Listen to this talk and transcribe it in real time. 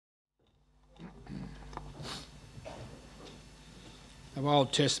Our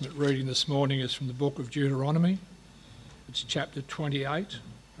Old Testament reading this morning is from the book of Deuteronomy. It's chapter 28,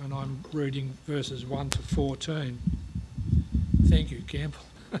 and I'm reading verses 1 to 14. Thank you, Campbell.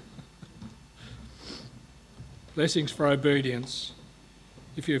 Blessings for obedience.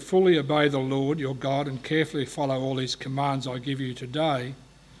 If you fully obey the Lord your God and carefully follow all his commands I give you today,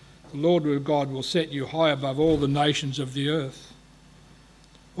 the Lord your God will set you high above all the nations of the earth.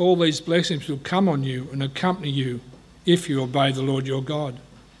 All these blessings will come on you and accompany you if you obey the Lord your God.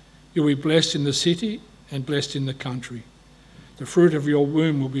 You'll be blessed in the city and blessed in the country. The fruit of your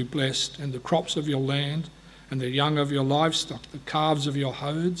womb will be blessed, and the crops of your land, and the young of your livestock, the calves of your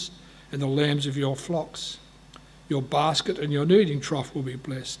herds, and the lambs of your flocks. Your basket and your kneading trough will be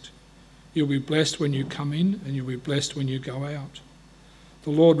blessed. You'll be blessed when you come in, and you'll be blessed when you go out. The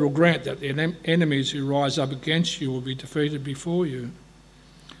Lord will grant that the enemies who rise up against you will be defeated before you.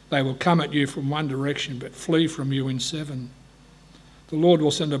 They will come at you from one direction, but flee from you in seven. The Lord will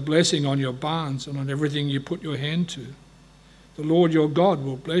send a blessing on your barns and on everything you put your hand to. The Lord your God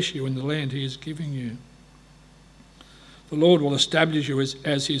will bless you in the land he is giving you. The Lord will establish you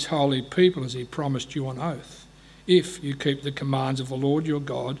as his holy people, as he promised you on oath, if you keep the commands of the Lord your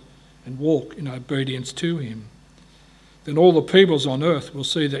God and walk in obedience to him. Then all the peoples on earth will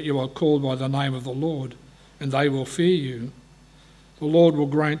see that you are called by the name of the Lord, and they will fear you. The Lord will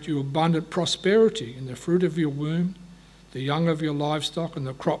grant you abundant prosperity in the fruit of your womb, the young of your livestock, and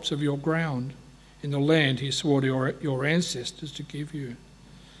the crops of your ground, in the land he swore to your ancestors to give you.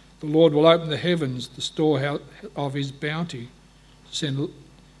 The Lord will open the heavens, the storehouse of his bounty, to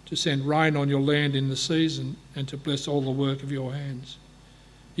send rain on your land in the season, and to bless all the work of your hands.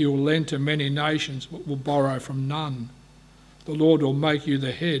 You will lend to many nations, but will borrow from none. The Lord will make you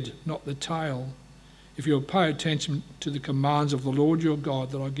the head, not the tail. If you'll pay attention to the commands of the Lord your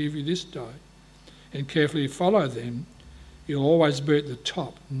God that I give you this day, and carefully follow them, you'll always be at the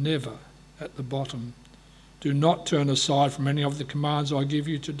top, never at the bottom. Do not turn aside from any of the commands I give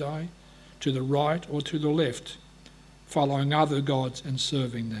you today, to the right or to the left, following other gods and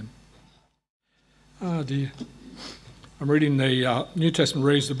serving them. Oh dear. I'm reading the New Testament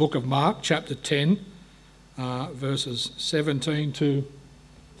reads the book of Mark, chapter 10, verses 17 to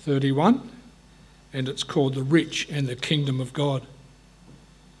 31. And it's called The Rich and the Kingdom of God.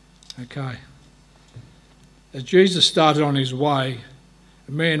 Okay. As Jesus started on his way,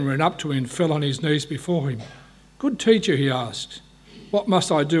 a man ran up to him and fell on his knees before him. "Good teacher," he asked, "what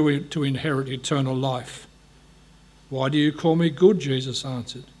must I do to inherit eternal life?" "Why do you call me good?" Jesus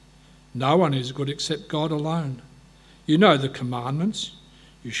answered. "No one is good except God alone. You know the commandments.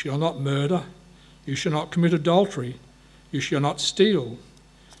 You shall not murder. You shall not commit adultery. You shall not steal.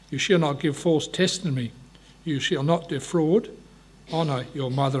 You shall not give false testimony. You shall not defraud. Honour your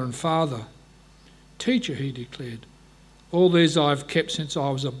mother and father." "Teacher," he declared, "all these I have kept since I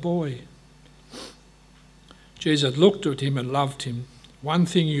was a boy." Jesus looked at him and loved him. "One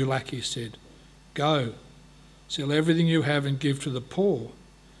thing you lack," he said. "Go, sell everything you have and give to the poor,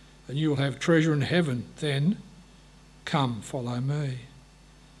 and you will have treasure in heaven. Then come, follow me."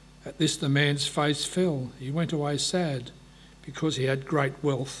 At this the man's face fell. He went away sad, because he had great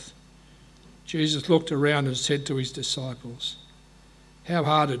wealth. Jesus looked around and said to his disciples, "How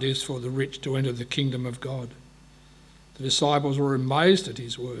hard it is for the rich to enter the kingdom of God." The disciples were amazed at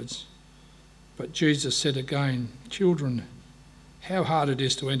his words. But Jesus said again, "Children, how hard it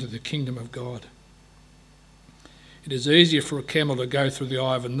is to enter the kingdom of God. It is easier for a camel to go through the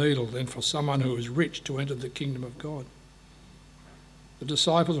eye of a needle than for someone who is rich to enter the kingdom of God." The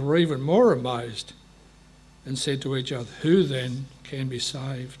disciples were even more amazed and said to each other, "Who then can be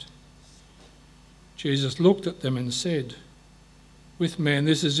saved?" Jesus looked at them and said, "With man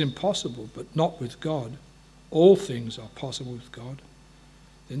this is impossible, but not with God. All things are possible with God."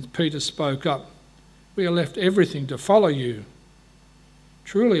 Then Peter spoke up, "We have left everything to follow you."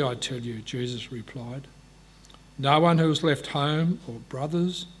 "Truly I tell you," Jesus replied, "no one who has left home or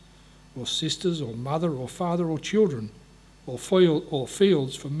brothers or sisters or mother or father or children or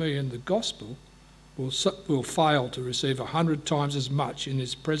fields for me and the gospel will fail to receive 100 times as much in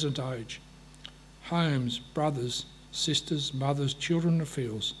this present age. Homes, brothers, sisters, mothers, children and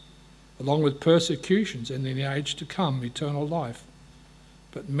fields, along with persecutions, and in the age to come, eternal life.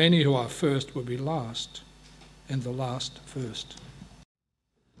 But many who are first will be last, and the last first."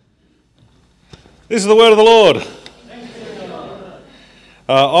 This is the word of the Lord.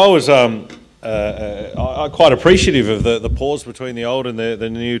 I was quite appreciative of the pause between the Old and the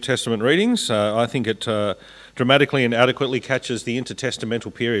New Testament readings. I think it dramatically and adequately catches the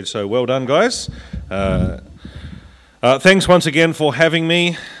intertestamental period. So well done, guys. Thanks once again for having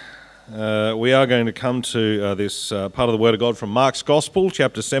me. we are going to come to this part of the Word of God from Mark's Gospel,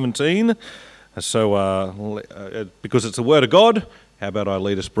 chapter 17. So, because it's the Word of God, how about I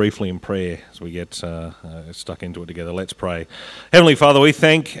lead us briefly in prayer as we get stuck into it together. Let's pray. Heavenly Father, we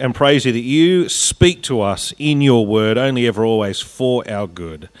thank and praise you that you speak to us in your Word, only ever always for our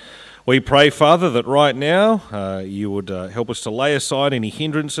good. We pray, Father, that right now you would help us to lay aside any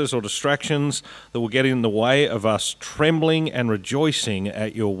hindrances or distractions that will get in the way of us trembling and rejoicing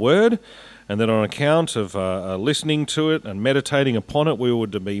at your word, and that on account of listening to it and meditating upon it, we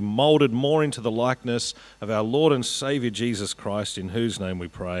would be moulded more into the likeness of our Lord and Saviour Jesus Christ, in whose name we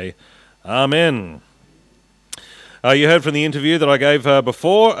pray. Amen. You heard from the interview that I gave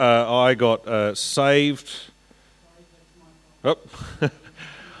before. I got saved. Oh.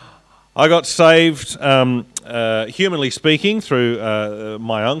 I got saved, humanly speaking, through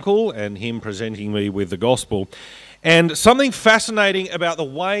my uncle and him presenting me with the gospel. And something fascinating about the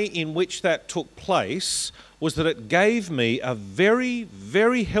way in which that took place was that it gave me a very,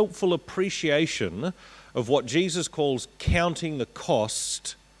 very helpful appreciation of what Jesus calls counting the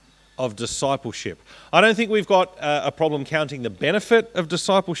cost of discipleship. I don't think we've got a problem counting the benefit of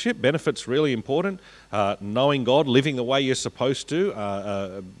discipleship. Benefit's really important. Knowing God, living the way you're supposed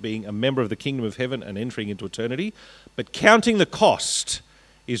to, being a member of the kingdom of heaven and entering into eternity. But counting the cost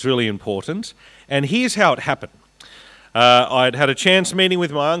is really important. And here's how it happened. I'd had a chance meeting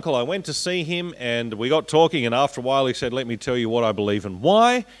with my uncle. I went to see him and we got talking, and after a while he said, "Let me tell you what I believe and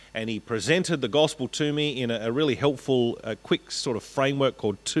why." And he presented the gospel to me in a really helpful, quick sort of framework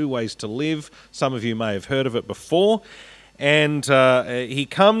called 2 Ways to Live. Some of you may have heard of it before. And he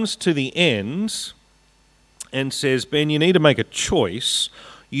comes to the end and says, "Ben, you need to make a choice.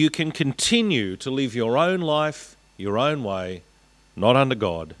 You can continue to live your own life, your own way, not under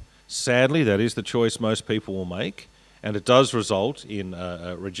God. Sadly, that is the choice most people will make. And it does result in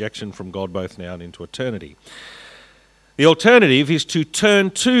a rejection from God both now and into eternity. The alternative is to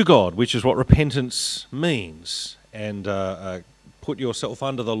turn to God, which is what repentance means, and put yourself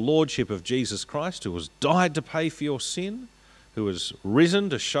under the lordship of Jesus Christ, who has died to pay for your sin, who has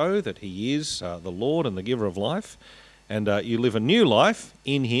risen to show that he is the Lord and the giver of life, and you live a new life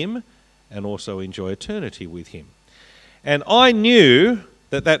in him and also enjoy eternity with him." And I knew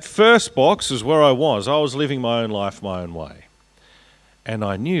that first box is where I was. I was living my own life my own way. And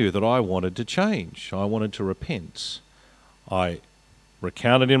I knew that I wanted to change. I wanted to repent. I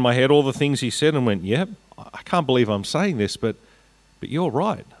recounted in my head all the things he said and went, "Yep, I can't believe I'm saying this, but you're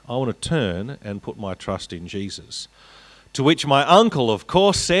right. I want to turn and put my trust in Jesus." To which my uncle, of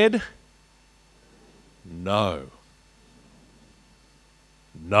course, said, "No.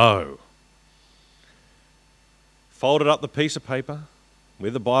 No." Folded up the piece of paper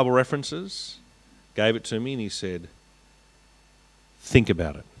with the Bible references, gave it to me, and he said, "Think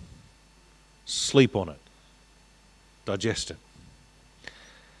about it. Sleep on it. Digest it."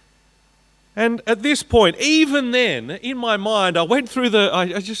 And at this point, even then, in my mind, I went through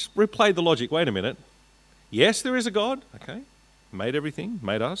I just replayed the logic. Wait a minute. Yes, there is a God, okay, made everything,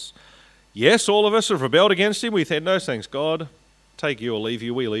 made us. Yes, all of us have rebelled against him. We said, "No thanks, God. Take you or leave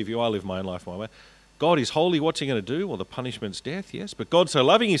you. We leave you. I live my own life my way." God is holy, what's he going to do? Well, the punishment's death, yes. But God's so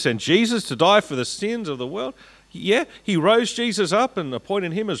loving, he sent Jesus to die for the sins of the world. Yeah, he rose Jesus up and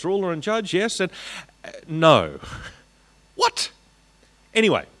appointed him as ruler and judge, yes. And no. What?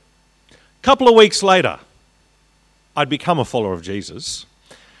 Anyway, a couple of weeks later, I'd become a follower of Jesus.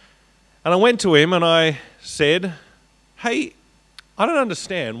 And I went to him and I said, "Hey, I don't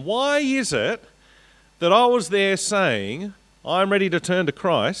understand. Why is it that I was there saying, I'm ready to turn to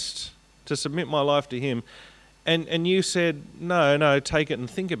Christ, to submit my life to him, and you said, no, take it and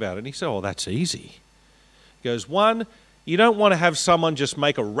think about it?" And he said, "Oh, that's easy." He goes, "One, you don't want to have someone just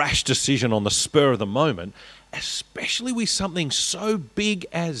make a rash decision on the spur of the moment, especially with something so big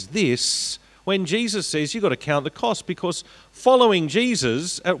as this, when Jesus says you've got to count the cost, because following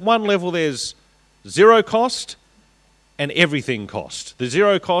Jesus, at one level there's zero cost and everything cost. The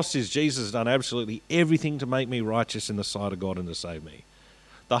zero cost is Jesus has done absolutely everything to make me righteous in the sight of God and to save me.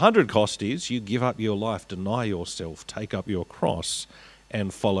 The 100 cost is you give up your life, deny yourself, take up your cross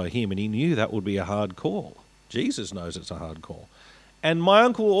and follow him." And he knew that would be a hard call. Jesus knows it's a hard call. And my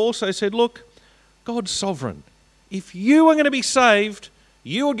uncle also said, "Look, God's sovereign. If you were going to be saved,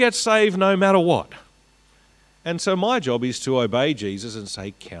 you would get saved no matter what." And so my job is to obey Jesus and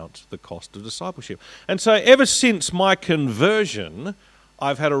say, count the cost of discipleship. And so ever since my conversion,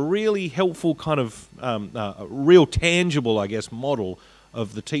 I've had a really helpful kind of, real tangible, I guess, model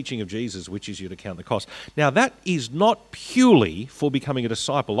of the teaching of Jesus, which is you to count the cost. Now, that is not purely for becoming a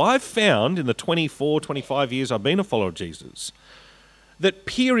disciple. I've found in the 24, 25 years I've been a follower of Jesus that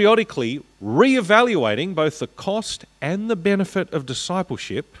periodically reevaluating both the cost and the benefit of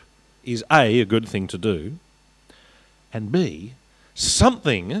discipleship is A, a good thing to do, and B,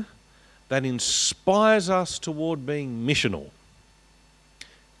 something that inspires us toward being missional.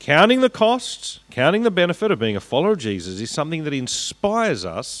 Counting the costs, counting the benefit of being a follower of Jesus is something that inspires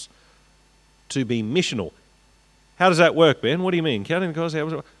us to be missional. How does that work, Ben? What do you mean? Counting the costs?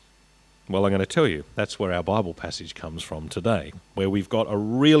 Well, I'm going to tell you. That's where our Bible passage comes from today, where we've got a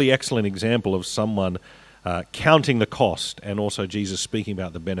really excellent example of someone counting the cost and also Jesus speaking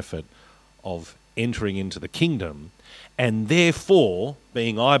about the benefit of entering into the kingdom and therefore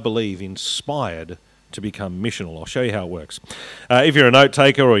being, I believe, inspired to become missional. I'll show you how it works. If you're a note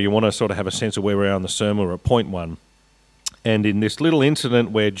taker or you want to sort of have a sense of where we are in the sermon, we're at point 1. And in this little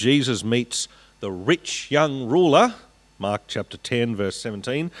incident where Jesus meets the rich young ruler, Mark chapter 10, verse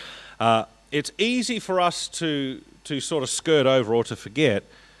 17, it's easy for us to sort of skirt over or to forget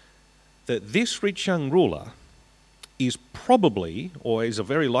that this rich young ruler is probably, or is a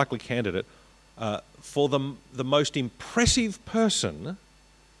very likely candidate, for the most impressive person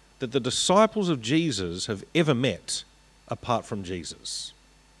that the disciples of Jesus have ever met apart from Jesus.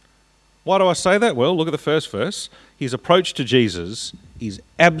 Why do I say that? Well, look at the first verse. His approach to Jesus is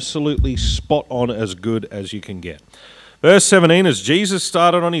absolutely spot on, as good as you can get. Verse 17, as Jesus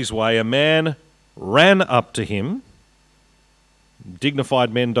started on his way, a man ran up to him.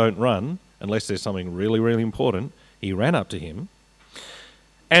 Dignified men don't run unless there's something really, really important. He ran up to him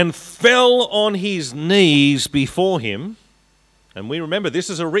and fell on his knees before him. And we remember this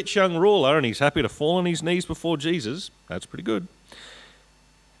is a rich young ruler and he's happy to fall on his knees before Jesus. That's pretty good.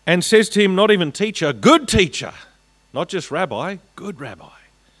 And says to him, not even teacher, good teacher. Not just rabbi, good rabbi.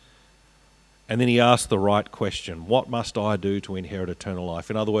 And then he asked the right question. What must I do to inherit eternal life?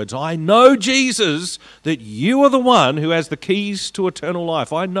 In other words, I know, Jesus, that you are the one who has the keys to eternal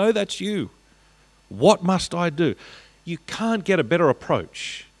life. I know that's you. What must I do? You can't get a better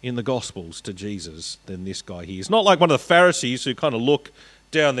approach in the Gospels to Jesus than this guy here. He's not like one of the Pharisees who kind of look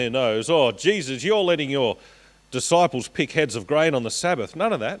down their nose. Oh, Jesus, you're letting your disciples pick heads of grain on the Sabbath.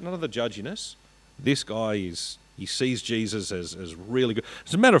 None of that, none of the judginess. This guy he sees Jesus as really good.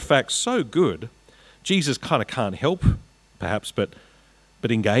 As a matter of fact, so good, Jesus kind of can't help, perhaps, but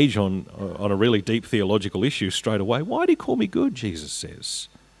engage on a really deep theological issue straight away. Why do you call me good, Jesus says.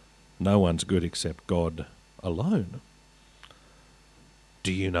 No one's good except God alone.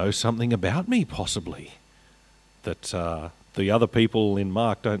 Do you know something about me, possibly, that the other people in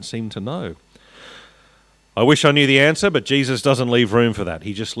Mark don't seem to know? I wish I knew the answer, but Jesus doesn't leave room for that.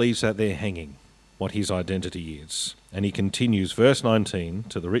 He just leaves that there hanging, what his identity is. And he continues, verse 19,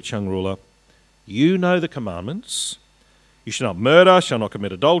 to the rich young ruler, you know the commandments. You shall not murder, shall not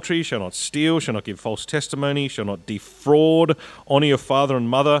commit adultery, shall not steal, shall not give false testimony, shall not defraud, honour your father and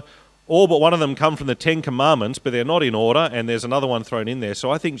mother. All but one of them come from the 10 Commandments, but they're not in order, and there's another one thrown in there. So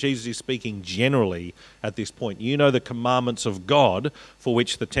I think Jesus is speaking generally at this point. You know the commandments of God, for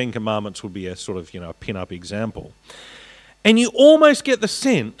which the 10 Commandments would be a sort of, a pin-up example. And you almost get the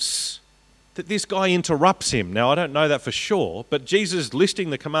sense that this guy interrupts him. Now, I don't know that for sure, but Jesus listing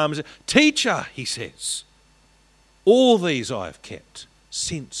the commandments. Teacher, he says, all these I have kept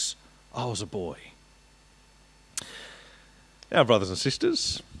since I was a boy. Now, brothers and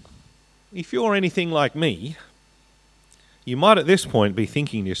sisters, if you're anything like me, you might at this point be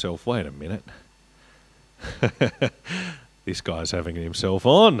thinking to yourself, wait a minute, this guy's having himself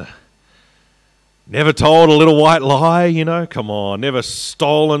on. Never told a little white lie, come on. Never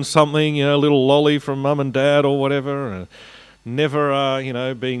stolen something, a little lolly from mum and dad or whatever.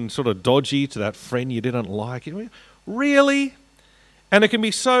 Never, being sort of dodgy to that friend you didn't like. Really? And it can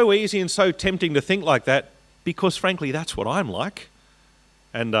be so easy and so tempting to think like that because, frankly, that's what I'm like.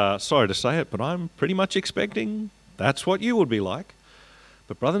 And sorry to say it, but I'm pretty much expecting that's what you would be like.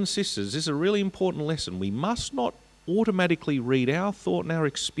 But brothers and sisters, this is a really important lesson. We must not automatically read our thought and our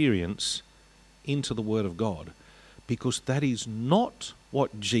experience into the Word of God, because that is not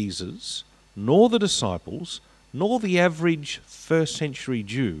what Jesus, nor the disciples, nor the average first century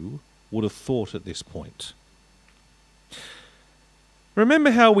Jew would have thought at this point.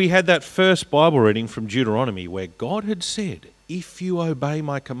 Remember how we had that first Bible reading from Deuteronomy where God had said, if you obey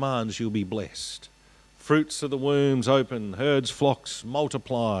my commands, you'll be blessed. Fruits of the wombs open, herds, flocks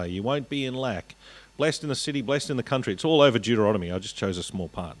multiply, you won't be in lack. Blessed in the city, blessed in the country. It's all over Deuteronomy. I just chose a small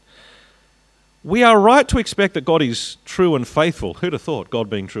part. We are right to expect that God is true and faithful. Who'd have thought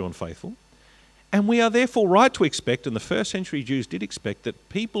God being true and faithful? And we are therefore right to expect, and the first century Jews did expect, that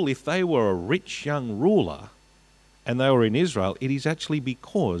people, if they were a rich young ruler and they were in Israel, it is actually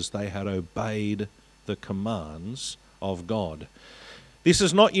because they had obeyed the commands of God. This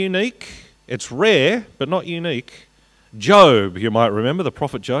is not unique. It's rare, but not unique. Job, you might remember, the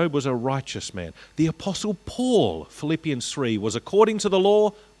prophet Job was a righteous man. The apostle Paul, Philippians 3, was according to the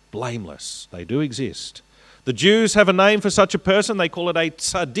law, blameless. They do exist. The Jews have a name for such a person. They call it a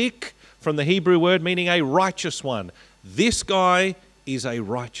tzaddik, from the Hebrew word meaning a righteous one. This guy is a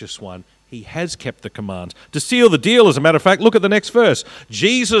righteous one. He has kept the commands. To seal the deal, as a matter of fact, look at the next verse.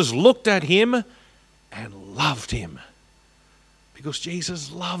 Jesus looked at him and loved him. Because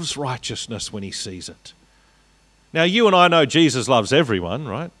Jesus loves righteousness when he sees it. Now, you and I know Jesus loves everyone,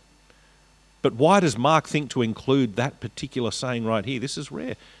 right? But why does Mark think to include that particular saying right here? This is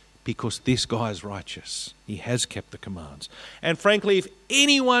rare. Because this guy is righteous. He has kept the commands. And frankly, if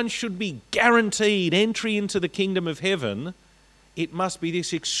anyone should be guaranteed entry into the kingdom of heaven, it must be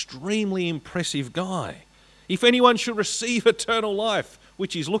this extremely impressive guy. If anyone should receive eternal life,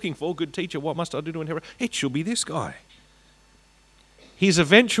 which he's looking for, good teacher, what must I do to inherit? It should be this guy. His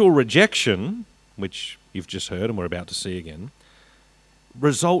eventual rejection, which you've just heard and we're about to see again,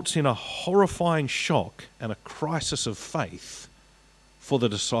 results in a horrifying shock and a crisis of faith for the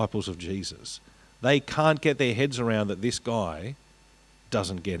disciples of Jesus. They can't get their heads around that this guy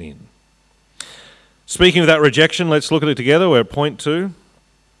doesn't get in. Speaking of that rejection, let's look at it together. We're at point 2.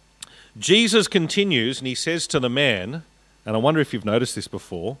 Jesus continues and he says to the man, and I wonder if you've noticed this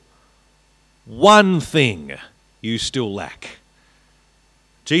before, one thing you still lack.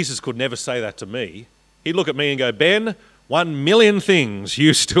 Jesus could never say that to me. He'd look at me and go, Ben, 1,000,000 things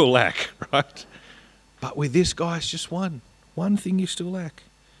you still lack, right? But with this guy, it's just one. One thing you still lack.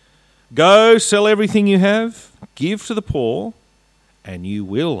 Go, sell everything you have, give to the poor, and you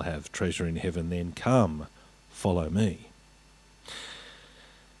will have treasure in heaven. Then come, follow me.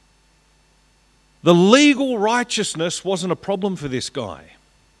 The legal righteousness wasn't a problem for this guy.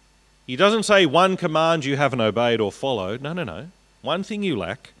 He doesn't say one command you haven't obeyed or followed. No. One thing you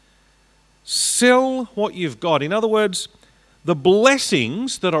lack. Sell what you've got. In other words, the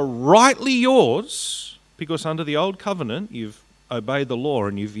blessings that are rightly yours, because under the old covenant you've obeyed the law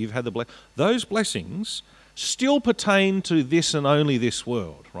and you've had those blessings still pertain to this and only this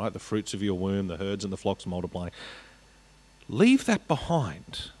world, right? The fruits of your womb, the herds and the flocks multiplying. Leave that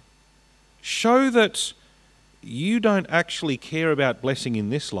behind. Show that you don't actually care about blessing in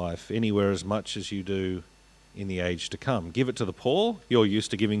this life anywhere as much as you do in the age to come. Give it to the poor. You're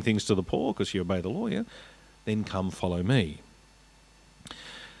used to giving things to the poor because you obey the law, yeah? Then come follow me.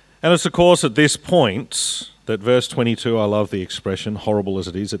 And it's of course at this point that verse 22, I love the expression, horrible as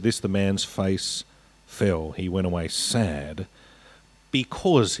it is, at this the man's face fell. He went away sad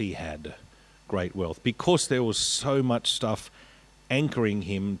because he had great wealth, because there was so much stuff anchoring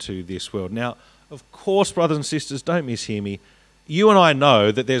him to this world. Now, of course, brothers and sisters, don't mishear me. You and I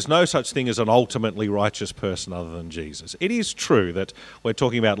know that there's no such thing as an ultimately righteous person other than Jesus. It is true that we're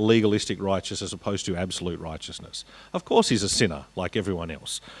talking about legalistic righteousness as opposed to absolute righteousness. Of course he's a sinner like everyone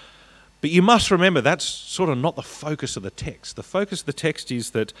else. But you must remember that's sort of not the focus of the text. The focus of the text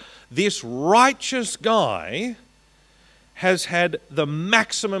is that this righteous guy has had the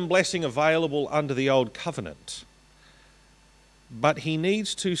maximum blessing available under the old covenant. But he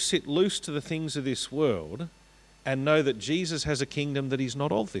needs to sit loose to the things of this world and know that Jesus has a kingdom that is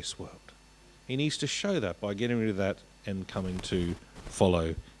not of this world. He needs to show that by getting rid of that and coming to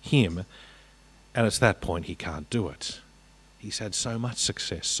follow him. And it's that point he can't do it. He's had so much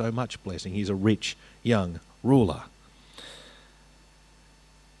success, so much blessing. He's a rich, young ruler.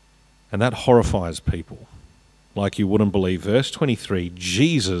 And that horrifies people like you wouldn't believe. Verse 23,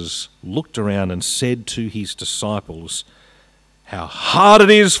 Jesus looked around and said to his disciples, how hard it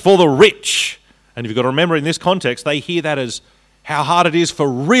is for the rich. And you've got to remember in this context, they hear that as how hard it is for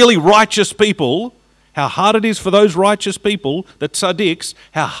really righteous people, how hard it is for those righteous people, the tzaddiks,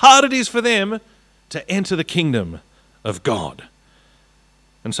 how hard it is for them to enter the kingdom of God.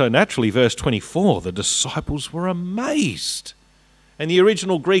 And so naturally, verse 24, the disciples were amazed. And the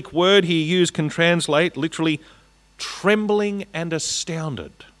original Greek word he used can translate literally trembling and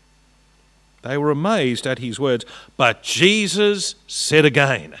astounded. They were amazed at his words, but Jesus said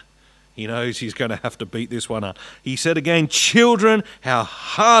again, he knows he's going to have to beat this one up. He said again, children, how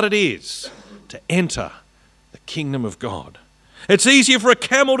hard it is to enter the kingdom of God. It's easier for a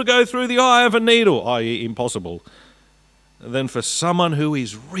camel to go through the eye of a needle, i.e. impossible, than for someone who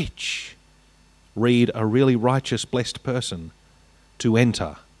is rich, read a really righteous, blessed person, to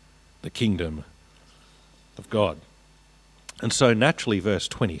enter the kingdom of God. And so naturally, verse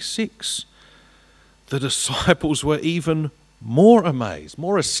 26, the disciples were even more amazed,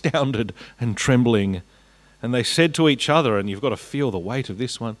 more astounded and trembling. And they said to each other, and you've got to feel the weight of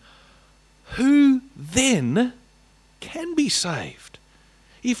this one, who then can be saved?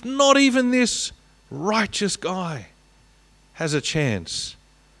 if not even this righteous guy has a chance,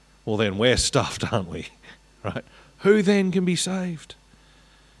 well then we're stuffed, aren't we? Right? Who then can be saved?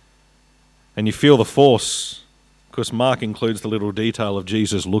 And you feel the force, because Mark includes the little detail of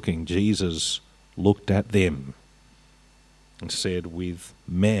Jesus looking. Jesus looked at them and said, with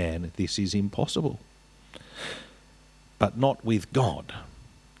man this is impossible, but not with God.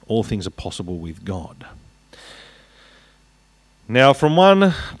 All things are possible with God. Now, from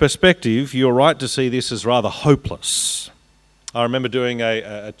one perspective, you're right to see this as rather hopeless. I remember doing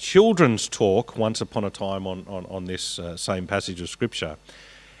a children's talk once upon a time on this same passage of Scripture.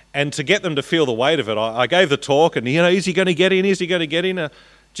 And to get them to feel the weight of it, I gave the talk and, is he going to get in? Is he going to get in?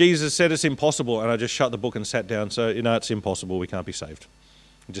 Jesus said it's impossible. And I just shut the book and sat down. So, it's impossible. We can't be saved.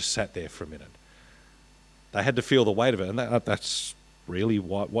 And just sat there for a minute. They had to feel the weight of it. And that's really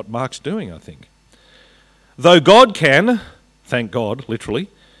what Mark's doing, I think. Though God can, thank God, literally,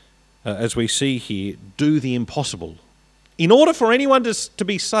 as we see here, do the impossible. In order for anyone to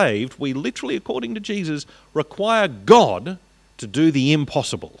be saved, we literally, according to Jesus, require God to do the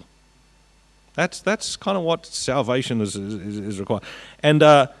impossible. That's kind of what salvation is required. And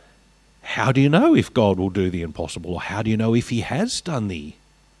how do you know if God will do the impossible? Or how do you know if he has done the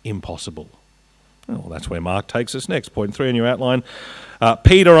impossible? Well, that's where Mark takes us next. Point 3 in your outline.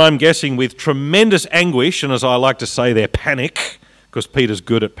 Peter, I'm guessing, with tremendous anguish, and as I like to say there, panic, because Peter's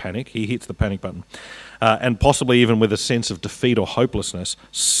good at panic. He hits the panic button. And possibly even with a sense of defeat or hopelessness,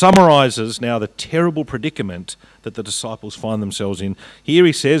 summarises now the terrible predicament that the disciples find themselves in. Here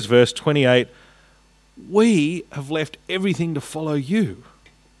he says, verse 28, we have left everything to follow you.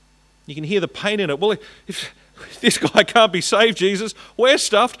 You can hear the pain in it. Well, if this guy can't be saved, Jesus, we're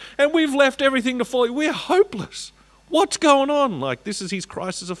stuffed and we've left everything to follow you. We're hopeless. What's going on? This is his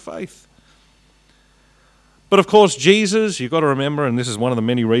crisis of faith. But of course, Jesus, you've got to remember, and this is one of the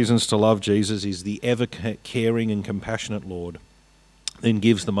many reasons to love Jesus, is the ever-caring and compassionate Lord, then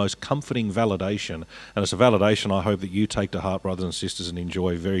gives the most comforting validation. And it's a validation I hope that you take to heart, brothers and sisters, and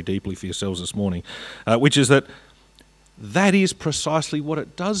enjoy very deeply for yourselves this morning, which is that is precisely what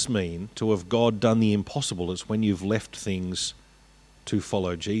it does mean to have God done the impossible. It's when you've left things to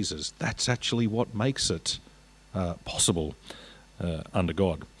follow Jesus. That's actually what makes it possible under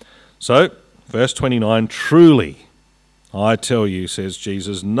God. So, verse 29, truly, I tell you, says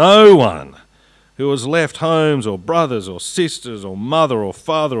Jesus, no one who has left homes or brothers or sisters or mother or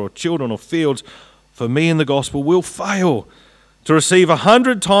father or children or fields for me in the gospel will fail to receive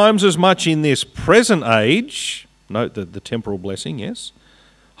 100 times as much in this present age. Note the temporal blessing, yes.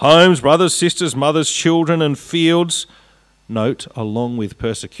 Homes, brothers, sisters, mothers, children and fields. Note, along with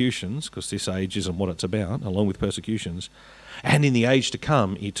persecutions, because this age isn't what it's about, along with persecutions. And in the age to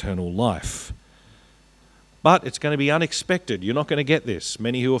come, eternal life. But it's going to be unexpected. You're not going to get this.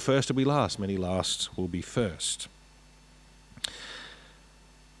 Many who are first will be last. Many last will be first.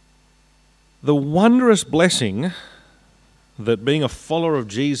 The wondrous blessing that being a follower of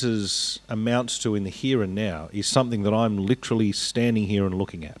Jesus amounts to in the here and now is something that I'm literally standing here and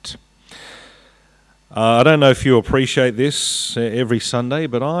looking at. I don't know if you appreciate this every Sunday,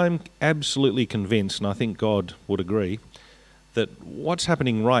 but I'm absolutely convinced, and I think God would agree, that what's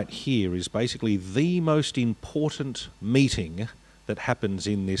happening right here is basically the most important meeting that happens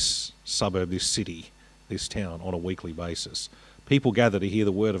in this suburb, this city, this town on a weekly basis. People gather to hear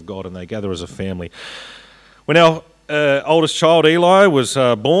the word of God and they gather as a family. When our oldest child, Eli, was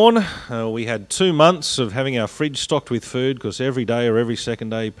born, we had 2 months of having our fridge stocked with food because every day or every second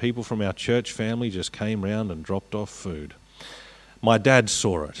day people from our church family just came round and dropped off food. My dad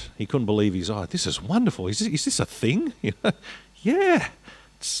saw it. He couldn't believe his eyes. This is wonderful. Is this a thing? Yeah,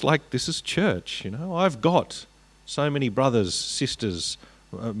 it's like this is church. I've got so many brothers, sisters,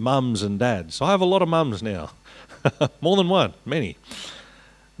 mums and dads. I have a lot of mums now, more than one, many,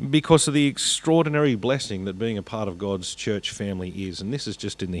 because of the extraordinary blessing that being a part of God's church family is. And this is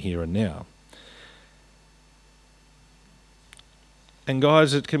just in the here and now. And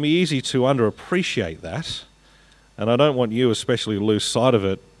guys, it can be easy to underappreciate that. And I don't want you especially to lose sight of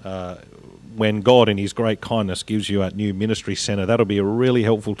it when God in his great kindness gives you a new ministry centre. That'll be a really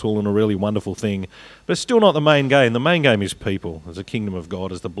helpful tool and a really wonderful thing. But it's still not the main game. The main game is people, as the kingdom of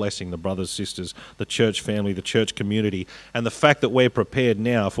God, as the blessing, the brothers, sisters, the church family, the church community, and the fact that we're prepared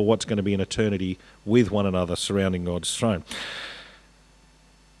now for what's going to be an eternity with one another surrounding God's throne.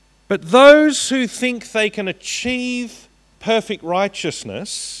 But those who think they can achieve perfect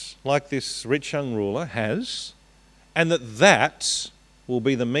righteousness, like this rich young ruler has, and that will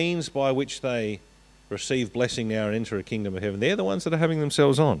be the means by which they receive blessing now and enter a kingdom of heaven, they're the ones that are having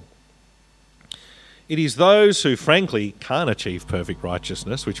themselves on. It is those who, frankly, can't achieve perfect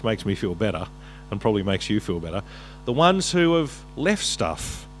righteousness, which makes me feel better and probably makes you feel better, the ones who have left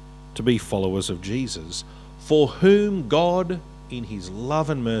stuff to be followers of Jesus, for whom God, in his love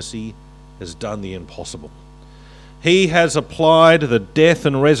and mercy, has done the impossible. He has applied the death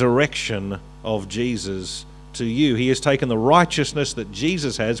and resurrection of Jesus to you. He has taken the righteousness that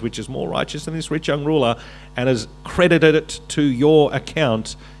Jesus has, which is more righteous than this rich young ruler, and has credited it to your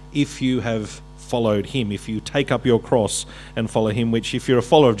account if you have followed him, if you take up your cross and follow him, which if you're a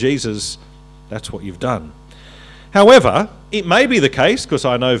follower of Jesus, that's what you've done. However, it may be the case, because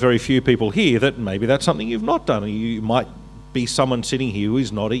I know very few people here, that maybe that's something you've not done. You might be someone sitting here who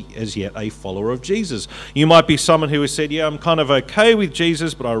is not as yet a follower of Jesus. You might be someone who has said, yeah, I'm kind of okay with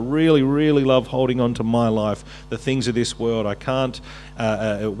Jesus, but I really, really love holding on to my life, the things of this world. I can't,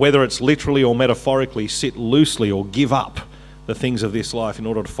 whether it's literally or metaphorically, sit loosely or give up the things of this life in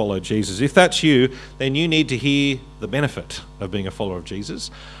order to follow Jesus. If that's you, then you need to hear the benefit of being a follower of Jesus.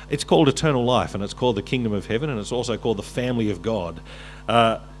 It's called eternal life, and it's called the kingdom of heaven, and it's also called the family of God.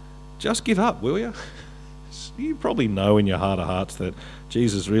 Just give up, will you? You probably know in your heart of hearts that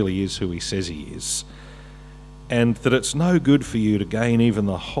Jesus really is who he says he is, and that it's no good for you to gain even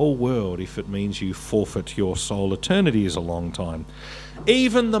the whole world if it means you forfeit your soul. Eternity is a long time.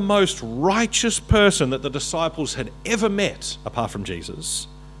 Even the most righteous person that the disciples had ever met, apart from Jesus,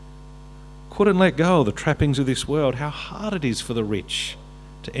 couldn't let go of the trappings of this world. How hard it is for the rich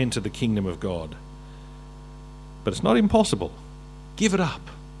to enter the kingdom of God. But it's not impossible. Give it up.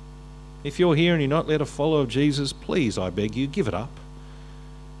 If you're here and you're not yet a follower of Jesus, please, I beg you, give it up.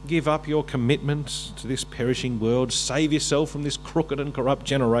 Give up your commitment to this perishing world. Save yourself from this crooked and corrupt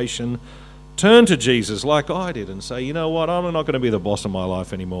generation. Turn to Jesus like I did and say, you know what, I'm not going to be the boss of my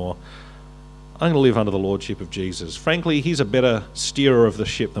life anymore. I'm going to live under the lordship of Jesus. Frankly, he's a better steerer of the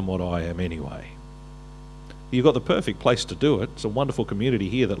ship than what I am anyway. You've got the perfect place to do it. It's a wonderful community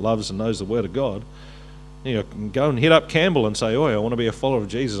here that loves and knows the Word of God. You can go and hit up Campbell and say, I want to be a follower of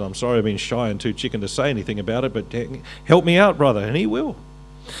Jesus. I'm sorry I've been shy and too chicken to say anything about it, but help me out, brother, and he will.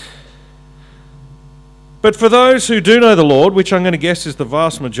 But for those who do know the Lord, which I'm going to guess is the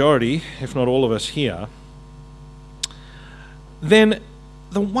vast majority, if not all of us here, then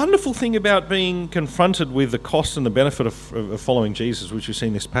the wonderful thing about being confronted with the cost and the benefit of following Jesus, which we see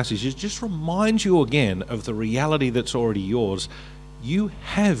in this passage, is just reminds you again of the reality that's already yours. You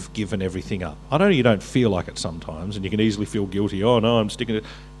have given everything up. I know you don't feel like it sometimes, and you can easily feel guilty. Oh no, I'm sticking to it.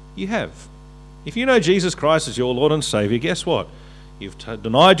 You have. If you know Jesus Christ as your Lord and Saviour, guess what? You've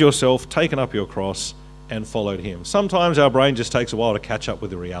denied yourself, taken up your cross, and followed him. Sometimes our brain just takes a while to catch up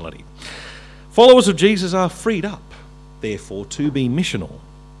with the reality. Followers of Jesus are freed up, therefore, to be missional.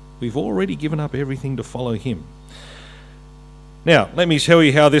 We've already given up everything to follow him. Now, let me tell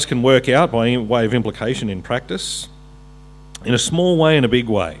you how this can work out by way of implication in practice. In a small way and a big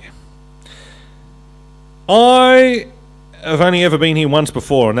way. I have only ever been here once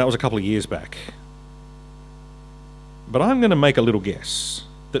before, and that was a couple of years back. But I'm going to make a little guess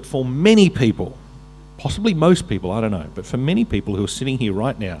that for many people, possibly most people, I don't know, but for many people who are sitting here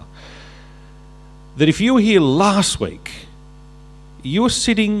right now, that if you were here last week, you were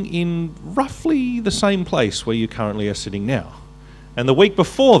sitting in roughly the same place where you currently are sitting now. And the week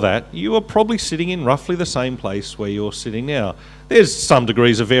before that, you were probably sitting in roughly the same place where you're sitting now. There's some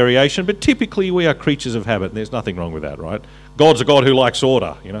degrees of variation, but typically we are creatures of habit, and there's nothing wrong with that, right? God's a God who likes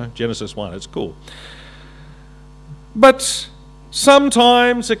order, Genesis 1, it's cool. But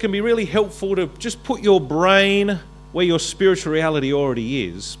sometimes it can be really helpful to just put your brain where your spiritual reality already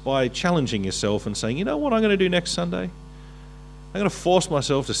is by challenging yourself and saying, you know what I'm going to do next Sunday? I'm going to force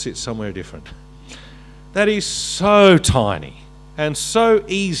myself to sit somewhere different. That is so tiny and so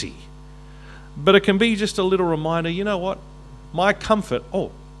easy, but it can be just a little reminder, you know what, my comfort,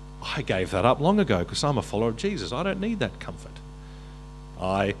 I gave that up long ago because I'm a follower of Jesus. I don't need that comfort.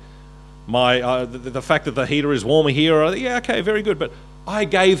 The fact that the heater is warmer here, yeah, okay, very good, but I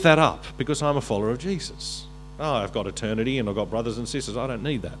gave that up because I'm a follower of Jesus. I've got eternity and I've got brothers and sisters. I don't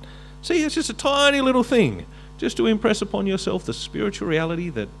need that. See, it's just a tiny little thing just to impress upon yourself the spiritual reality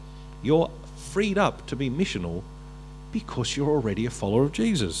that you're freed up to be missional because you're already a follower of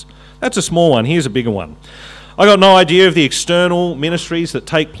Jesus. That's a small one. Here's a bigger one. I got no idea of the external ministries that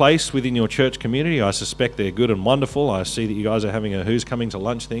take place within your church community. I suspect they're good and wonderful. I see that you guys are having a Who's Coming to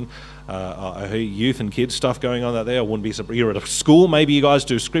Lunch thing, youth and kids stuff going on out there. I wouldn't be surprised. You're at a school, maybe you guys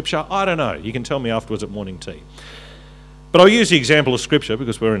do scripture. I don't know. You can tell me afterwards at morning tea. But I'll use the example of scripture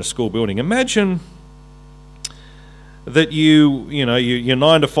because we're in a school building. Imagine that your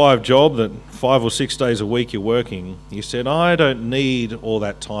 9 to 5 job, that 5 or 6 days a week you're working, you said, I don't need all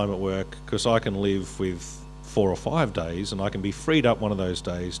that time at work because I can live with 4 or 5 days and I can be freed up one of those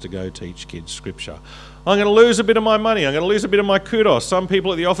days to go teach kids scripture. I'm going to lose a bit of my money. I'm going to lose a bit of my kudos. Some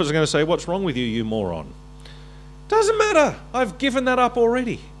people at the office are going to say, what's wrong with you, you moron? Doesn't matter. I've given that up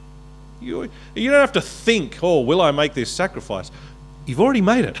already. You don't have to think, oh, will I make this sacrifice? You've already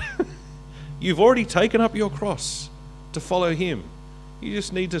made it. You've already taken up your cross to follow him. You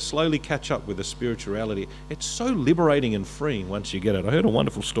just need to slowly catch up with the spirituality. It's so liberating and freeing once you get it. I heard a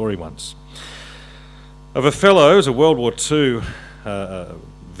wonderful story once of a fellow who's a World War II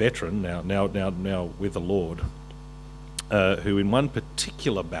veteran, now with the Lord, who in one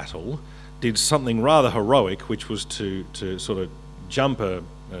particular battle did something rather heroic, which was to sort of jump a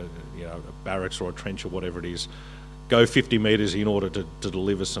barracks or a trench or whatever it is, go 50 metres in order to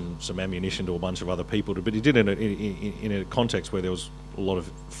deliver some ammunition to a bunch of other people. But he did it in a context where there was a lot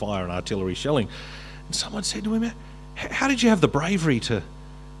of fire and artillery shelling. And someone said to him, how did you have the bravery to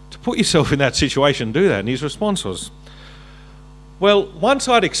put yourself in that situation and do that? And his response was, well, once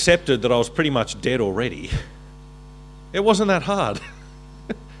I'd accepted that I was pretty much dead already, it wasn't that hard.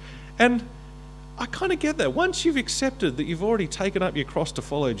 And I kind of get that. Once you've accepted that you've already taken up your cross to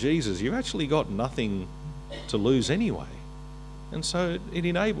follow Jesus, you've actually got nothing to lose anyway. And so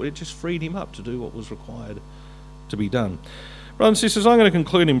it just freed him up to do what was required to be done. Brothers and sisters, I'm going to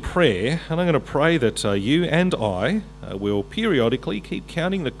conclude in prayer, and I'm going to pray that you and I will periodically keep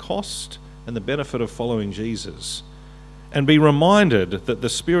counting the cost and the benefit of following Jesus, and be reminded that the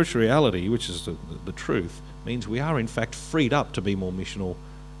spiritual reality, which is the truth, means we are in fact freed up to be more missional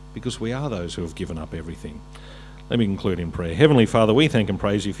because we are those who have given up everything. Let me conclude in prayer. Heavenly Father, we thank and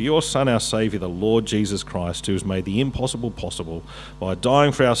praise you for your Son, our Saviour, the Lord Jesus Christ, who has made the impossible possible by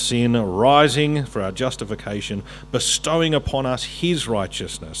dying for our sin, rising for our justification, bestowing upon us his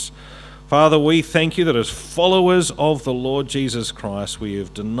righteousness. Father, we thank you that as followers of the Lord Jesus Christ, we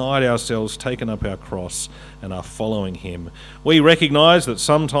have denied ourselves, taken up our cross, and are following him. We recognise that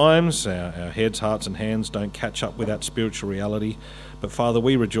sometimes our heads, hearts and hands don't catch up with that spiritual reality, but Father,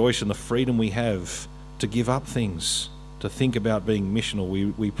 we rejoice in the freedom we have to give up things, to think about being missional.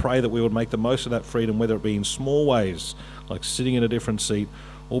 We pray that we would make the most of that freedom, whether it be in small ways, like sitting in a different seat,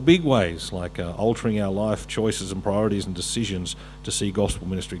 or big ways, like altering our life choices and priorities and decisions to see gospel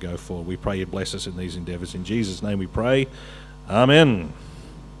ministry go forward. We pray you bless us in these endeavours. In Jesus' name we pray. Amen.